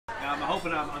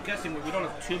hoping, I'm guessing we don't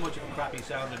have too much of a crappy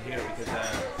sound in here because they're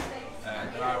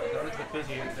a little bit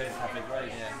busy here today, traffic,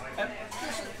 right? Yeah.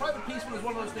 This Private Peaceful is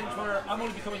one of those things where I'm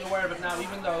only becoming aware of it now,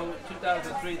 even though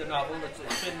 2003, the novel, it's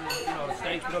been, you know,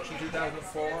 stage production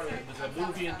 2004, it was a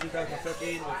movie in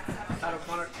 2013 with Adam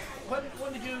Connor.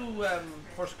 When did you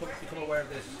first become aware of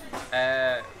this?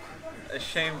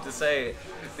 Ashamed to say,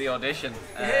 the audition.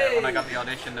 When I got the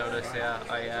audition notice,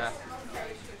 yeah,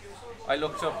 I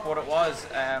looked up what it was.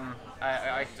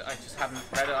 I just hadn't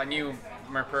read it. I knew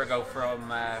Morpurgo from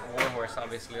Warhorse,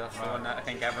 obviously. That's the one that I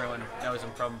think everyone knows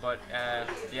him from. But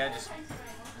yeah, just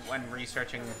when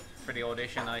researching for the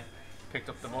audition, I picked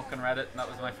up the book and read it, and that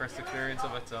was my first experience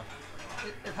of it. So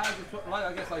it has, like,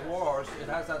 I guess, like Warhorse, it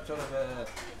has that sort of a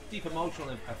deep emotional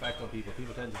effect on people.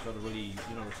 People tend to sort of really,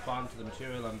 you know, respond to the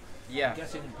material, and I'm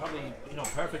guessing probably, you know,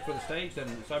 perfect for the stage.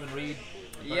 And Simon Reed,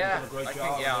 done a great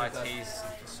job.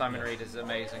 Simon Reed is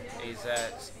amazing. He's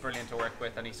brilliant to work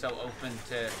with, and he's so open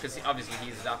to, because obviously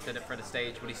he's adapted it for the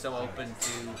stage, but he's so open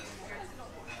to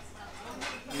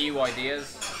new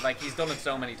ideas. Like, he's done it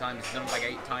so many times. He's done it like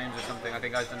 8 times or something. I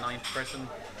think I was the 9th person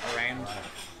around.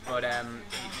 But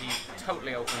he's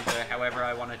totally open to however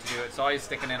I wanted to do it. So I was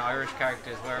sticking in Irish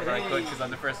characters wherever I could, because I'm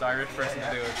the first Irish person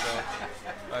to do it. So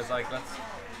I was like, let's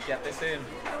get this in.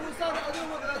 I don't know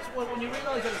whether that's when you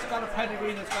realise that it's got a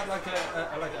pedigree, and it's got like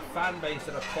a fan base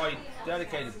that are quite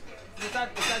dedicated. Does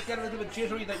that get a little bit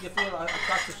jittery that you feel I've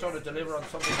got to sort of deliver on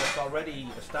something that's already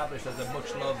established as a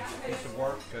much loved piece of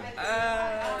work?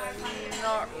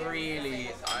 Not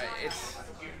really.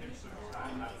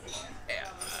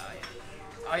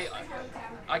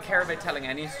 I care about telling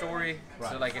any story,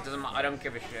 so like it doesn't. I don't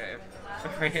give a shit.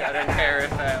 I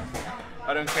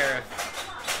don't care if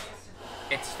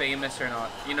it's famous or not.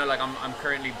 You know, like I'm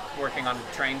currently working on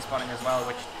Train Spotting as well,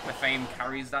 which the fame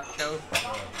carries that show.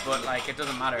 But like it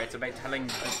doesn't matter. It's about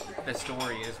telling the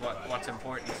story is what's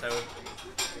important. So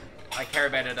I care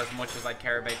about it as much as I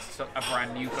care about a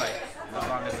brand new play.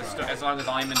 As long as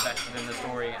I'm invested in the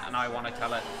story and I want to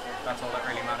tell it, that's all that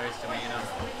really matters to me, you know.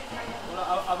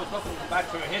 Well, I was looking back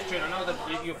through your history, and I know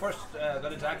that you first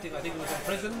got into acting. I think it was in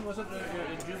prison. Was it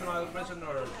in juvenile prison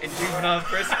or? In juvenile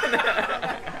prison.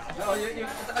 No,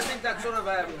 I think that sort of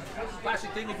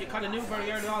classic thing. If you kind of knew very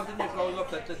early on, didn't you, growing up,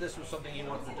 that this was something you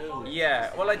wanted to do?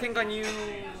 Yeah. Well, I think I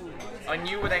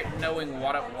knew without knowing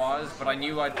what it was, but I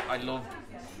knew I loved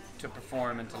to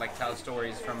perform and to like tell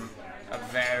stories from a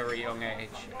very young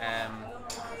age.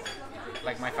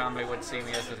 Like my family would see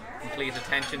me as a complete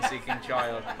attention-seeking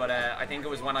child, but I think it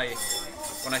was when I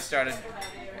started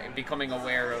becoming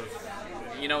aware of,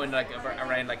 you know, in like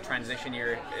around like transition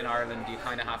year in Ireland, you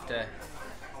kind of have to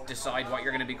decide what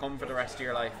you're going to become for the rest of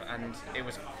your life, and it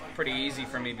was pretty easy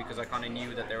for me because I kind of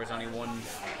knew that there was only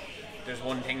there's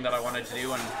one thing that I wanted to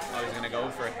do, and I was going to go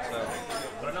for it. So.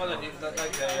 But I know that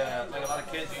like a lot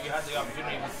of kids, you had the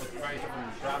opportunity with very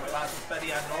different drama classes.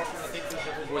 Betty Ann Norton, I think,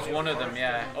 was one of them.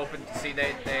 Yeah, up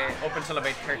until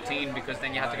about 13, because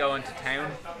then you had to go into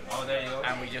town. Oh, there you go.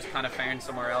 And we just kind of found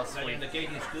somewhere else. And in the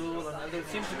gated school, and there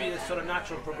seemed to be this sort of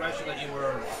natural progression that you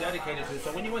were dedicated to.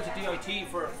 So when you went to DIT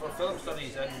for film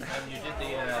studies, and you did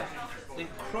the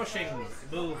crushing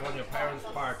move on your parents'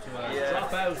 part to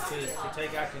drop out to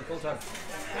take acting full time.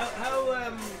 How I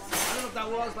don't know if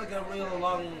that was like a real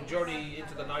long journey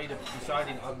into the night of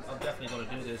deciding I'm definitely going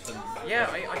to do this. And yeah,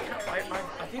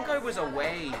 I think I was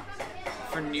away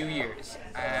for New Year's,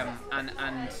 and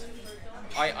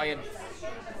I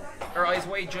was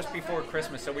away just before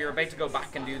Christmas, so we were about to go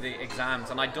back and do the exams,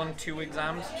 and I'd done 2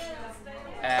 exams,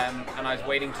 and I was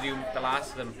waiting to do the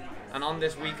last of them. And on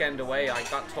this weekend away, I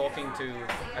got talking to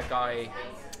a guy,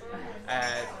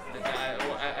 a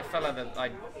fella that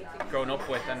I'd grown up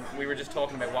with, and we were just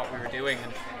talking about what we were doing.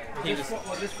 And he was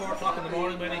this 4 o'clock in the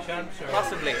morning by any chance? Or?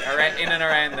 Possibly, in and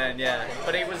around then, yeah.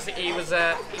 But he was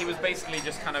basically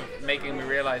just kind of making me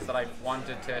realise that I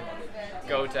wanted to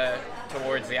go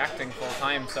towards the acting full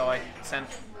time. So I sent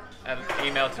an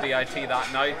email to DIT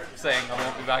that night saying I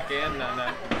won't be back in,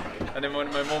 and then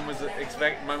when my mum was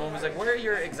like, "Where are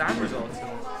your exam results?"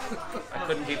 And I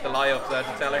couldn't keep the lie up, so I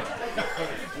had to tell her,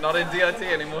 "Not in DIT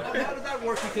anymore." How did that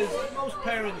work? Because most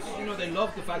parents, you know, they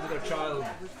love the fact that their child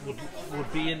would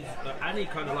be in any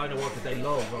kind of line of work that they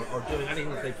love, or doing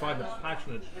anything that they find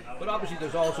passionate. But obviously,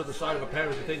 there's also the side of a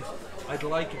parent who thinks, "I'd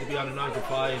like you to be on a 9 to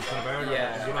 5 kind of earner."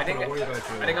 Yeah, you're not going to worry about you.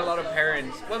 I think a lot of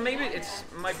parents. Well, maybe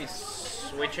might be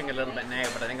switching a little bit now,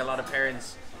 but I think a lot of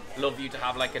parents love you to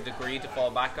have like a degree to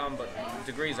fall back on, but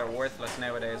degrees are worthless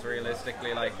nowadays,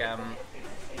 realistically, like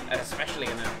especially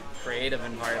in a creative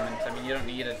environment. I mean, you don't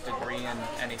need a degree in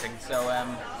anything. So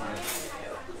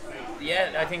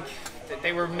yeah, I think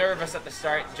they were nervous at the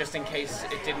start just in case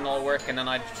it didn't all work, and then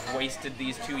I just wasted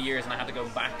these 2 years and I had to go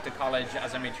back to college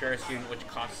as a mature student, which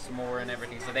costs more and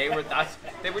everything. So they were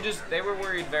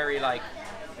worried, very like,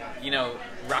 you know,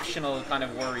 rational kind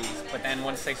of worries. But then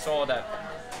once they saw that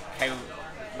how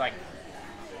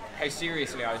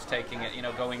seriously I was taking it, you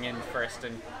know, going in first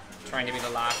and trying to be the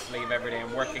last to leave every day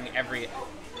and working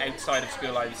outside of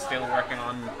school, I was still working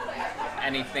on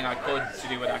anything I could to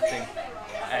do with acting.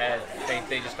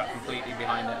 They just got completely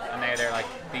behind it, and now they're like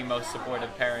the most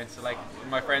supportive parents. Like,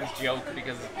 my friends joke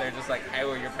because they're just like, how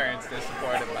are your parents this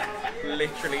supportive? Like,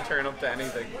 literally turn up to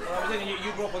anything. Well, I was thinking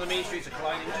you grew up on the main streets of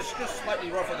Killiney, which is just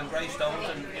slightly rougher than Greystones,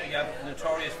 and you have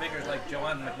notorious figures like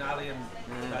Joanne McNally and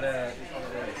that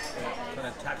kind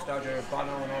of tax dodger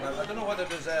Bono and all that. I don't know whether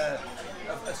there's a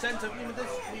sense of, you know,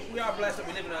 we are blessed that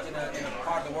we live in a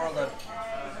part of the world that,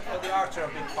 you know, the arts are a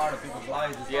big part of people's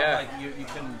lives. It's not like you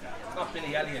can. It's not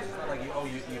Billy Elliot. It's not like you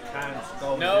can't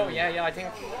go. No, yeah. I think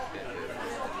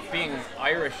being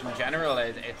Irish in general,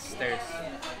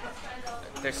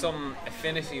 there's some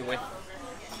affinity with,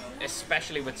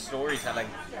 especially with storytelling,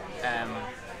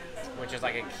 which is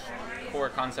like a core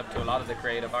concept to a lot of the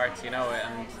creative arts, you know.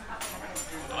 And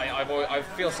I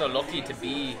feel so lucky to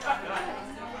be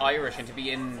Irish and to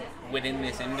be within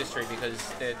this industry,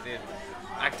 because the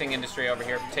acting industry over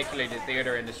here, particularly the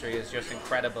theatre industry, is just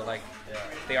incredible. Like,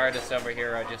 the artists over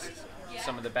here are just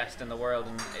some of the best in the world,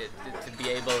 and to be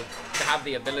able to have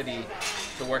the ability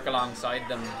to work alongside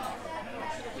them,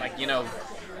 like, you know,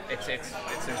 it's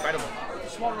incredible.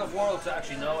 It's a small enough world to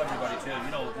actually know everybody too,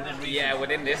 you know, within reason. Yeah,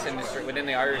 within this industry, within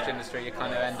the Irish industry, you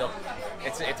kind of end up,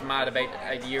 it's mad. About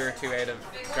a year or two out of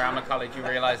drama college, you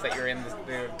realise that you're in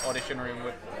the audition room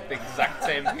with the exact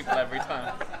same people every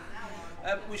time.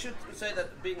 We should say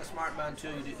that being a smart man too,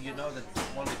 you know that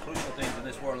one of the crucial things in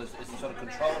this world is to sort of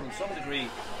control, in some degree,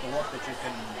 the work that you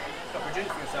can produce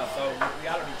for yourself. So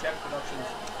reality check productions,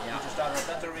 you just started off,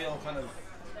 that's a real kind of,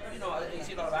 you know, you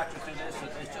see a lot of actors do this,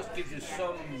 it just gives you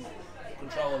some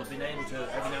control of being able to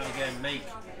every now and again make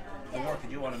the work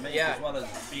that you want to make, as well as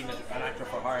being an actor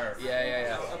for hire.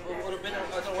 Yeah. Would have been, I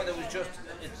don't know whether it was just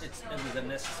it was a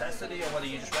necessity, or whether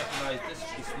you just recognised this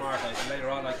should be smart, and later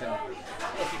on I can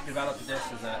keep developing this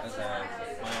as my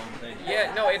own thing.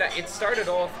 Yeah, no, it started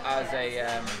off as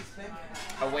a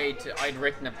way to, I'd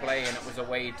written a play and it was a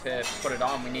way to put it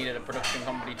on. We needed a production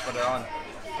company to put it on.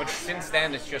 But since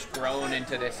then, it's just grown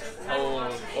into this whole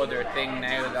other thing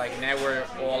now. Like, now we're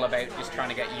all about just trying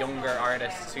to get younger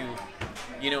artists who,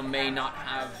 you know, may not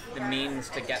have the means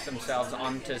to get themselves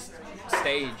onto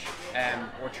stage.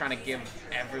 We're trying to give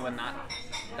everyone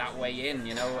that way in,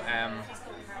 you know.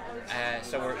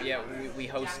 So we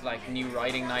host like new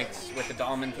writing nights with the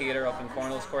Dublin Theatre up in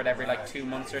Cornwall's Court every like 2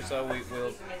 months or so.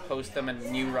 We'll host them,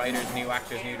 and new writers, new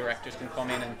actors, new directors can come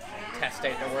in and test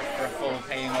out their work for a full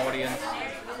paying audience.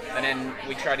 And then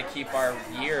we try to keep our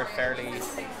year fairly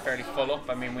full up.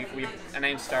 I mean, we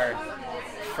announced our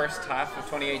first half of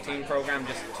 2018 program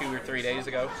just 2 or 3 days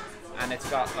ago, and it's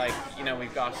got, like, you know,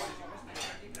 we've got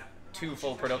 2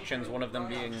 full productions, one of them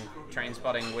being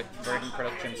Trainspotting with Verdant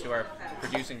Productions, who are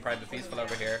producing Private Peaceful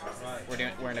over here.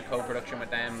 Right. We're in a co-production with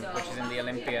them, which is in the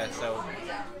Olympia, so,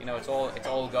 you know, it's all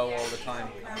go all the time.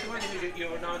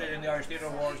 You were nominated in the Irish Theatre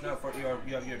Awards now for you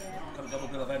have your kind of double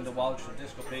bill of Enda Walsh and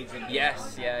Disco Pigs.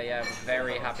 Yes, yeah,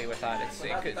 very happy with that. That's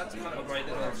kind of a great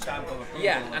little stamp of approval.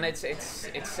 Yeah, and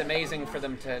it's amazing for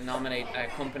them to nominate a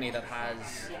company that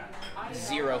has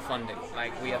 0 funding.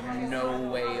 Like, we have no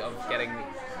way of getting.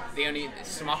 The only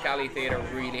Smock Alley Theatre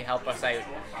really help us out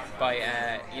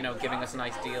by you know, giving us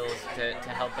nice deals to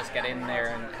help us get in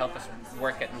there and help us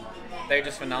work it, and they're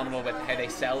just phenomenal with how they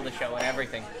sell the show and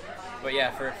everything. But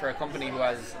yeah, for a company who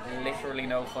has literally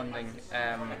no funding,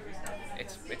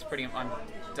 it's pretty. I'm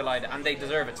delighted, and they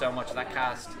deserve it so much. That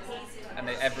cast and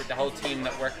the whole team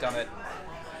that worked on it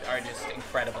are just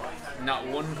incredible. Not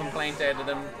one complaint out of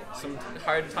them. Some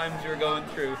hard times we were going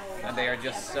through, and they are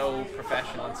just so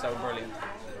professional and so brilliant.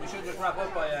 We should just wrap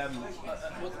up by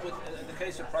with the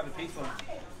case of Private Peaceful.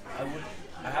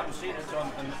 I haven't seen it,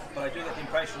 but I do get the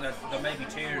impression that there may be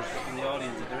tears in the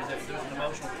audience. That there's an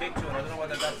emotional kick to it. I don't know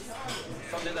whether that's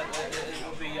something that it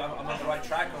would be I'm on the right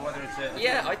track, or whether it's a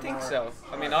yeah, I think so.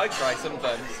 I mean, I cry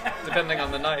sometimes, depending on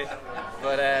the night.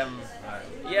 But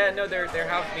yeah, no, there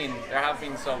have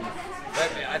been some. But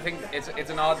I think it's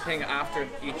an odd thing after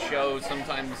each show.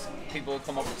 Sometimes people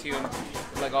come up to you and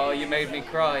like, "Oh, you made me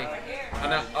cry,"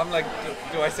 and I'm like,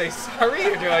 "Do I say sorry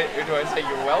or do I say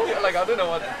you're welcome?" Like, I don't know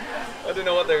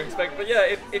what they're expecting. But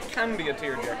yeah, it can be a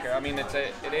tearjerker. I mean,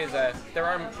 there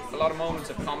are a lot of moments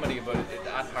of comedy, but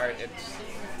at heart,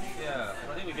 Yeah,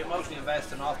 I think we can emotionally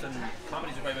invest, and often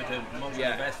comedy's a great way to emotionally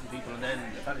invest in people, and then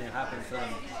if anything happens to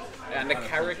them. And the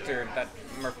character that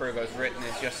Morpurgo's written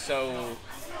is just so.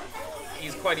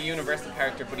 He's quite a universal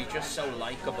character, but he's just so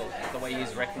likable. The way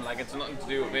he's written, like it's nothing to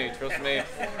do with me, trust me.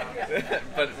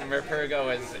 But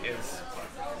Morpurgo is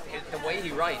the way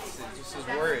he writes, just his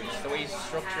words, the way he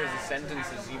structures his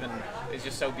sentences, even is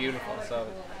just so beautiful. So.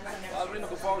 Well, I'm really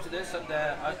looking forward to this, and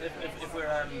if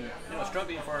we're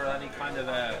struggling for any kind of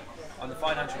on the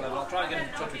financial level, I'll try and get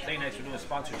in touch with Kleenex to do a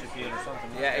sponsorship deal or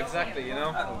something. Yeah, exactly. You know.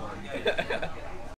 I don't mind.